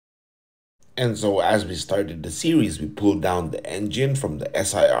And so as we started the series, we pulled down the engine from the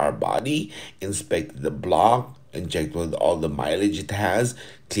SiR body, inspected the block, and checked with all the mileage it has,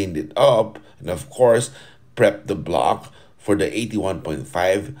 cleaned it up, and of course, prepped the block for the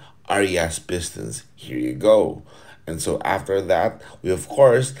 81.5 RES pistons. Here you go. And so after that, we of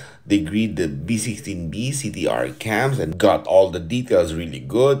course degreed the B16b TypeR cams and got all the details really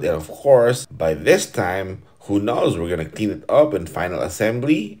good. And of course, by this time, who knows, we're gonna clean it up in final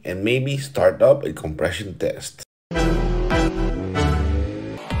assembly and maybe start up a compression test.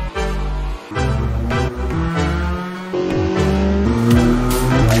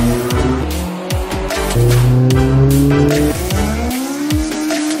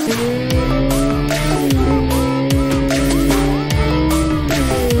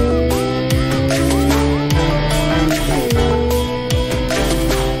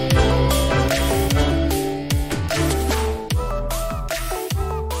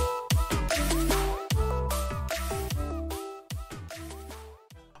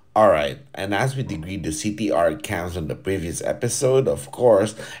 Alright, and as we degreed the CTR cams on the previous episode, of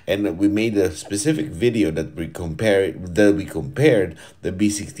course, and we made a specific video that we compared the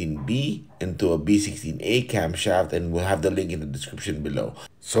B16B into a B16a camshaft, and we'll have the link in the description below.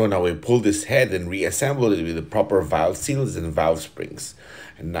 So now we pull this head and reassemble it with the proper valve seals and valve springs.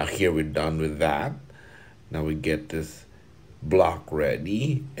 And now here we're done with that. Now we get this block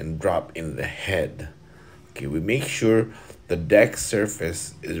ready and drop in the head. Okay, we make sure the deck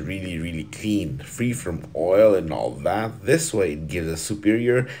surface is really clean, free from oil and all that. This way it gives a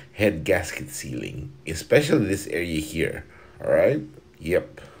superior head gasket sealing, especially this area here. Alright?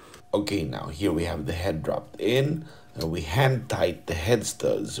 Yep. Okay, now here we have the head dropped in, and we hand tight the head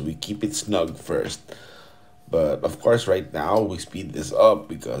studs. We keep it snug first. But of course right now we speed this up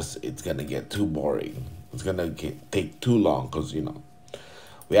because it's gonna get too boring. It's gonna take too long because, you know,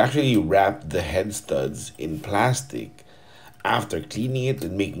 we actually wrapped the head studs in plastic after cleaning it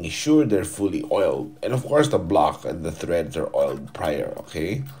and making sure they're fully oiled. And of course the block and the threads are oiled prior,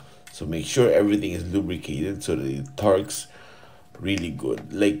 okay? So make sure everything is lubricated so that it torques really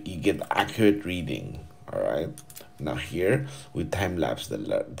good, like you get accurate reading. Alright, now here we time-lapse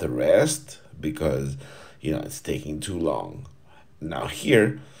the rest because, you know, it's taking too long. Now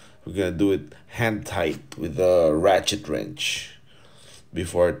here we're gonna do it hand tight with a ratchet wrench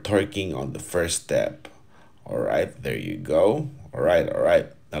before torquing on the first step. Alright, there you go. Alright,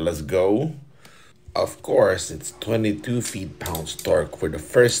 now let's go. Of course, it's 22 feet-pounds torque for the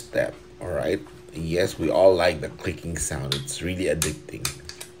first step. Alright, yes, we all like the clicking sound. It's really addicting.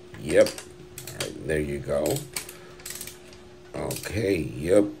 Yep. Alright, there you go. Okay,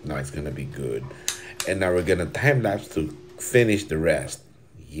 yep, now it's gonna be good. And now we're gonna time-lapse to finish the rest.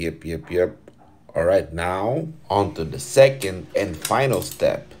 Yep. Alright, now on to the second and final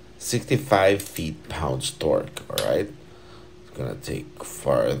step. 65 feet-pounds torque. Alright, it's gonna take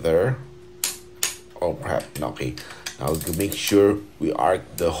farther. Oh crap, okay. Now to make sure we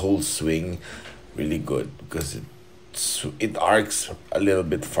arc the whole swing really good because it arcs a little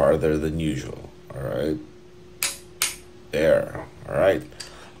bit farther than usual. Alright, there. Alright,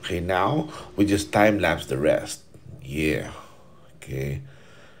 okay, now we just time-lapse the rest. Yeah, okay,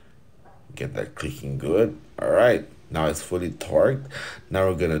 get that clicking good. Alright, now it's fully torqued. Now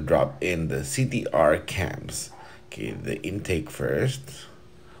we're gonna drop in the CTR cams. Okay, the intake first.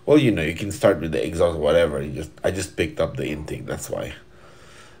 Well, you know, you can start with the exhaust, whatever. I just picked up the intake, that's why.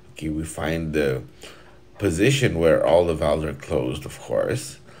 Okay, we find the position where all the valves are closed, of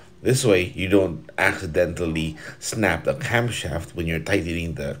course. This way you don't accidentally snap the camshaft when you're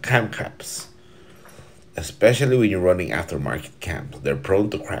tightening the cam caps. Especially when you're running aftermarket cams. They're prone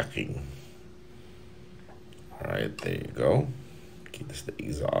to cracking. Alright, there you go. Okay, this is the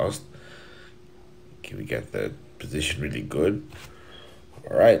exhaust. Okay, we get the position really good.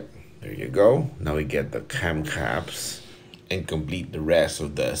 Alright, there you go. Now we get the cam caps and complete the rest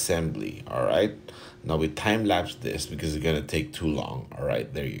of the assembly. Alright, now we time-lapse this because it's gonna take too long.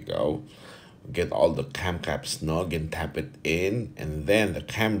 Alright, there you go. We get all the cam caps snug and tap it in, and then the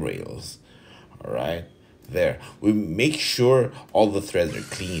cam rails. Alright, there. We make sure all the threads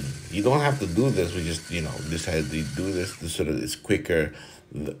are clean. You don't have to do this. We just, you know, decided to do this so that it's quicker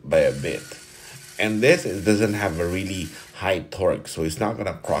by a bit. And this, it doesn't have a really high torque, so it's not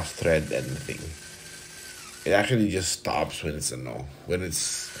gonna cross thread anything. It actually just stops when it's, when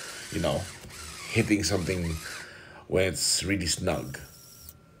it's, you know, hitting something when it's really snug.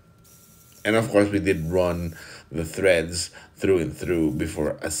 And of course we did run the threads through and through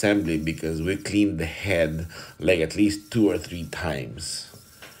before assembly because we cleaned the head like at least 2 or 3 times.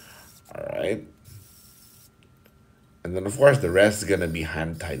 Alright. And then of course the rest is gonna be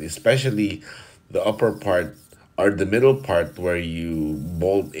hand tight, especially the upper part or the middle part where you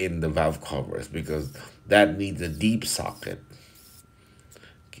bolt in the valve covers, because that needs a deep socket.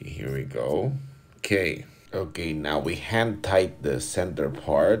 Okay, here we go. Okay, now we hand tight the center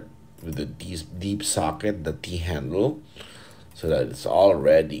part with the deep socket, the T handle, so that it's all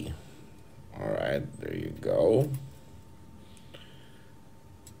ready. All right, there you go.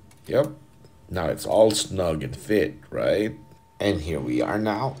 Yep. Now it's all snug and fit, right? And here we are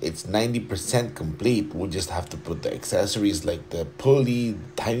now. It's 90% complete. We just have to put the accessories like the pulley,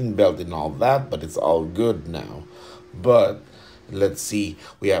 timing belt and all that, but it's all good now. But let's see,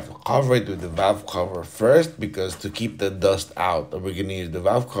 we have to cover it with the valve cover first, because to keep the dust out, we're gonna use the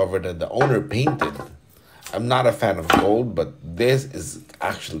valve cover that the owner painted. I'm not a fan of gold, but this is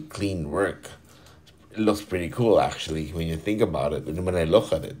actually clean work. It looks pretty cool actually when you think about it, and when I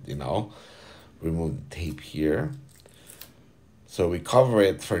look at it, you know. Remove the tape here. So we cover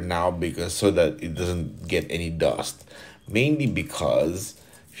it for now because so that it doesn't get any dust. Mainly because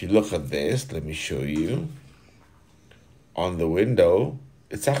if you look at this, let me show you. On the window,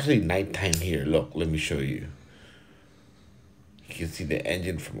 it's actually nighttime here. Look, let me show you. You can see the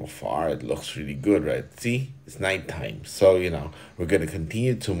engine from afar. It looks really good, right? See, it's nighttime. So, you know, we're going to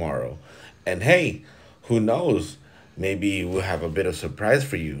continue tomorrow. And hey, who knows? Maybe we'll have a bit of surprise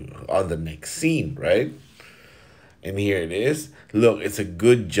for you on the next scene, right? And here it is. Look, it's a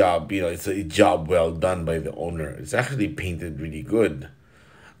good job. You know, it's a job well done by the owner. It's actually painted really good.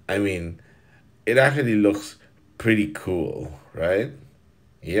 I mean, it actually looks pretty cool, right?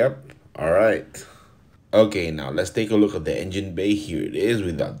 Yep. All right. Okay, now let's take a look at the engine bay. Here it is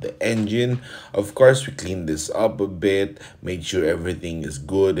without the engine. Of course, we cleaned this up a bit, made sure everything is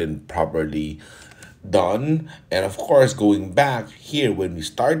good and properly done. And of course, going back here when we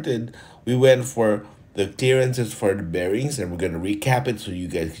started, we went for the clearances for the bearings, and we're going to recap it so you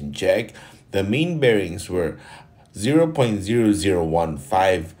guys can check. The main bearings were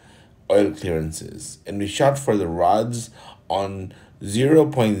 0.0015 oil clearances, and we shot for the rods on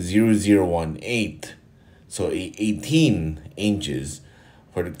 0.0018, so 18 inches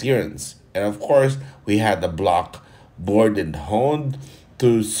for the clearance. And of course, we had the block bored and honed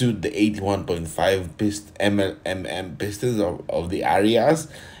to suit the 81.5 pistons of the areas,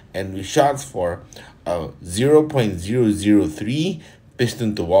 and we shot for 0.003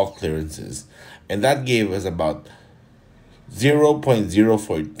 piston to wall clearances, and that gave us about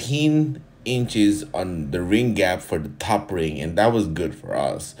 0.014 inches on the ring gap for the top ring, and that was good for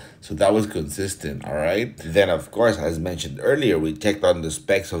us. So that was consistent. All right, then of course, as mentioned earlier, we checked on the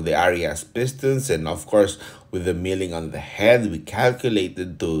specs of the Arias pistons, and of course with the milling on the head, we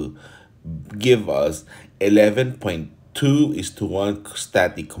calculated to give us 11.2:1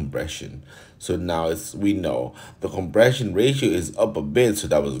 static compression. So now we know the compression ratio is up a bit, so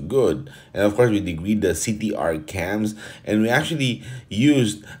that was good. And of course, we degreed the CTR cams, and we actually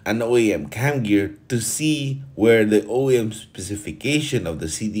used an OEM cam gear to see where the OEM specification of the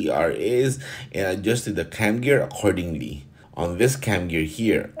CTR is, and adjusted the cam gear accordingly on this cam gear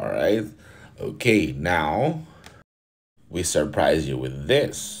here. All right. Okay, now we surprise you with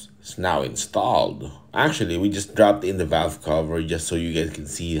this. It's now installed. Actually, we just dropped in the valve cover just so you guys can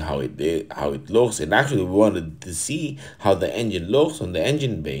see how it looks. And actually, we wanted to see how the engine looks on the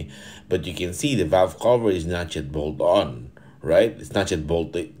engine bay, but you can see the valve cover is not yet bolted on, right? It's not yet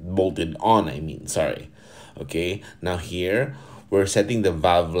bolted on. I mean, sorry. Okay, now here we're setting the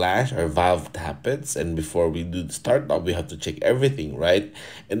valve lash or valve tappets, and before we do the startup, we have to check everything, right?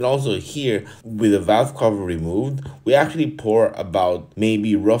 And also here, with the valve cover removed, we actually pour about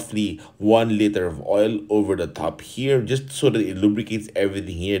maybe roughly 1 liter of oil over the top here, just so that it lubricates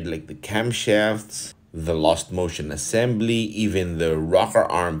everything here, like the camshafts, the lost motion assembly, even the rocker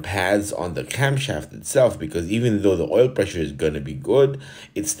arm pads on the camshaft itself, because even though the oil pressure is going to be good,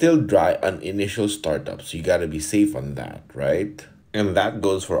 it's still dry on initial startup, so you got to be safe on that, right? And that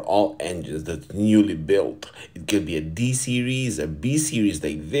goes for all engines that's newly built. It could be a D series, a B series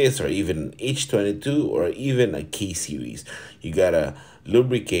like this, or even an H22, or even a K series. You gotta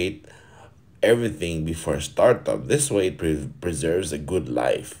lubricate everything before startup. This way it preserves a good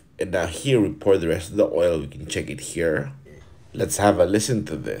life. And now here we pour the rest of the oil. We can check it here. Let's have a listen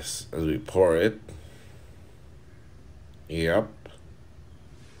to this as we pour it. Yep.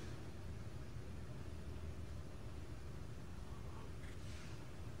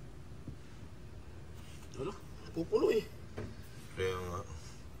 Pupulo eh. Kaya nga.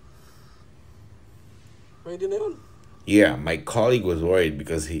 Pwede na yun. Yeah, my colleague was worried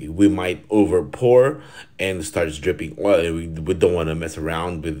because we might over pour and starts dripping oil. We don't want to mess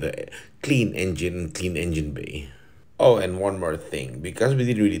around with the clean engine bay. Oh, and one more thing, because we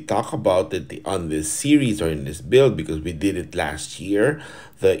didn't really talk about it on this series or in this build because we did it last year,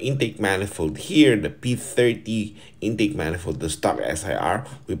 the intake manifold here, the P30 intake manifold, the stock SiR,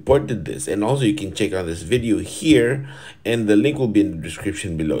 we ported this. And also you can check out this video here, and the link will be in the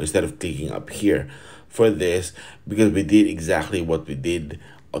description below instead of clicking up here for this, because we did exactly what we did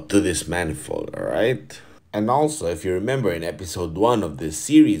to this manifold, all right? And also, if you remember in episode 1 of this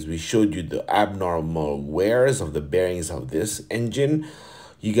series, we showed you the abnormal wears of the bearings of this engine.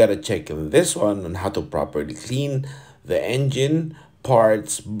 You gotta check in this one on how to properly clean the engine,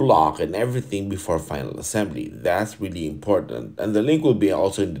 parts, block, and everything before final assembly. That's really important. And the link will be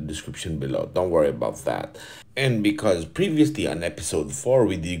also in the description below. Don't worry about that. And because previously on episode 4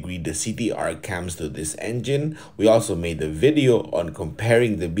 we degreed the CTR cams to this engine, we also made a video on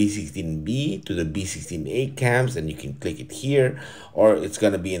comparing the B16b to the B16a cams, and you can click it here or it's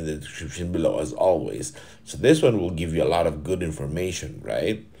going to be in the description below as always. So this one will give you a lot of good information,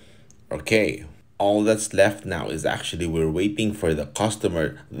 right? Okay. All that's left now is actually we're waiting for the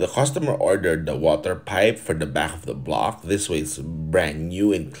customer. The customer ordered the water pipe for the back of the block. This way it's brand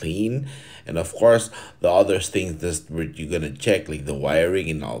new and clean. And of course, the other things that you're gonna check, like the wiring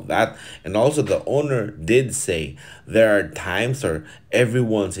and all that. And also the owner did say there are times or every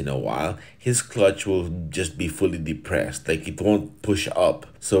once in a while, his clutch will just be fully depressed, like it won't push up.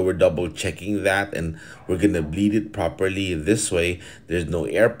 So we're double checking that, and we're gonna bleed it properly. This way, there's no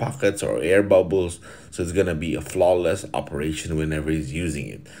air pockets or air bubbles. So it's gonna be a flawless operation whenever he's using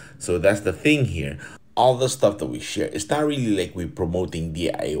it. So that's the thing here. All the stuff that we share, it's not really like we're promoting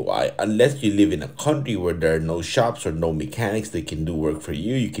DIY. Unless you live in a country where there are no shops or no mechanics that can do work for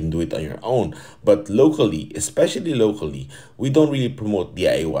you, you can do it on your own. But locally, especially locally, we don't really promote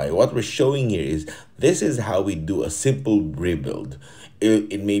DIY. What we're showing here is this is how we do a simple rebuild.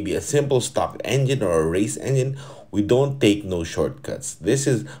 It may be a simple stock engine or a race engine. We don't take no shortcuts. This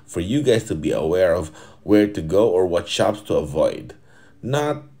is for you guys to be aware of where to go or what shops to avoid.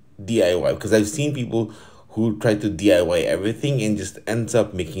 Not DIY, because I've seen people who try to DIY everything and just ends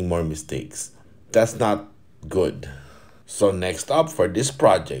up making more mistakes. That's not good. So next up for this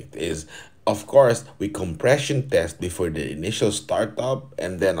project is, of course, we compression test before the initial startup,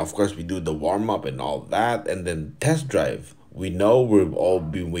 and then of course we do the warm-up and all that, and then test drive. We know we've all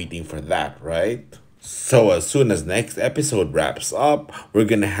been waiting for that, right? So as soon as next episode wraps up, we're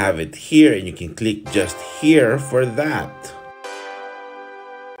gonna have it here, and you can click just here for that.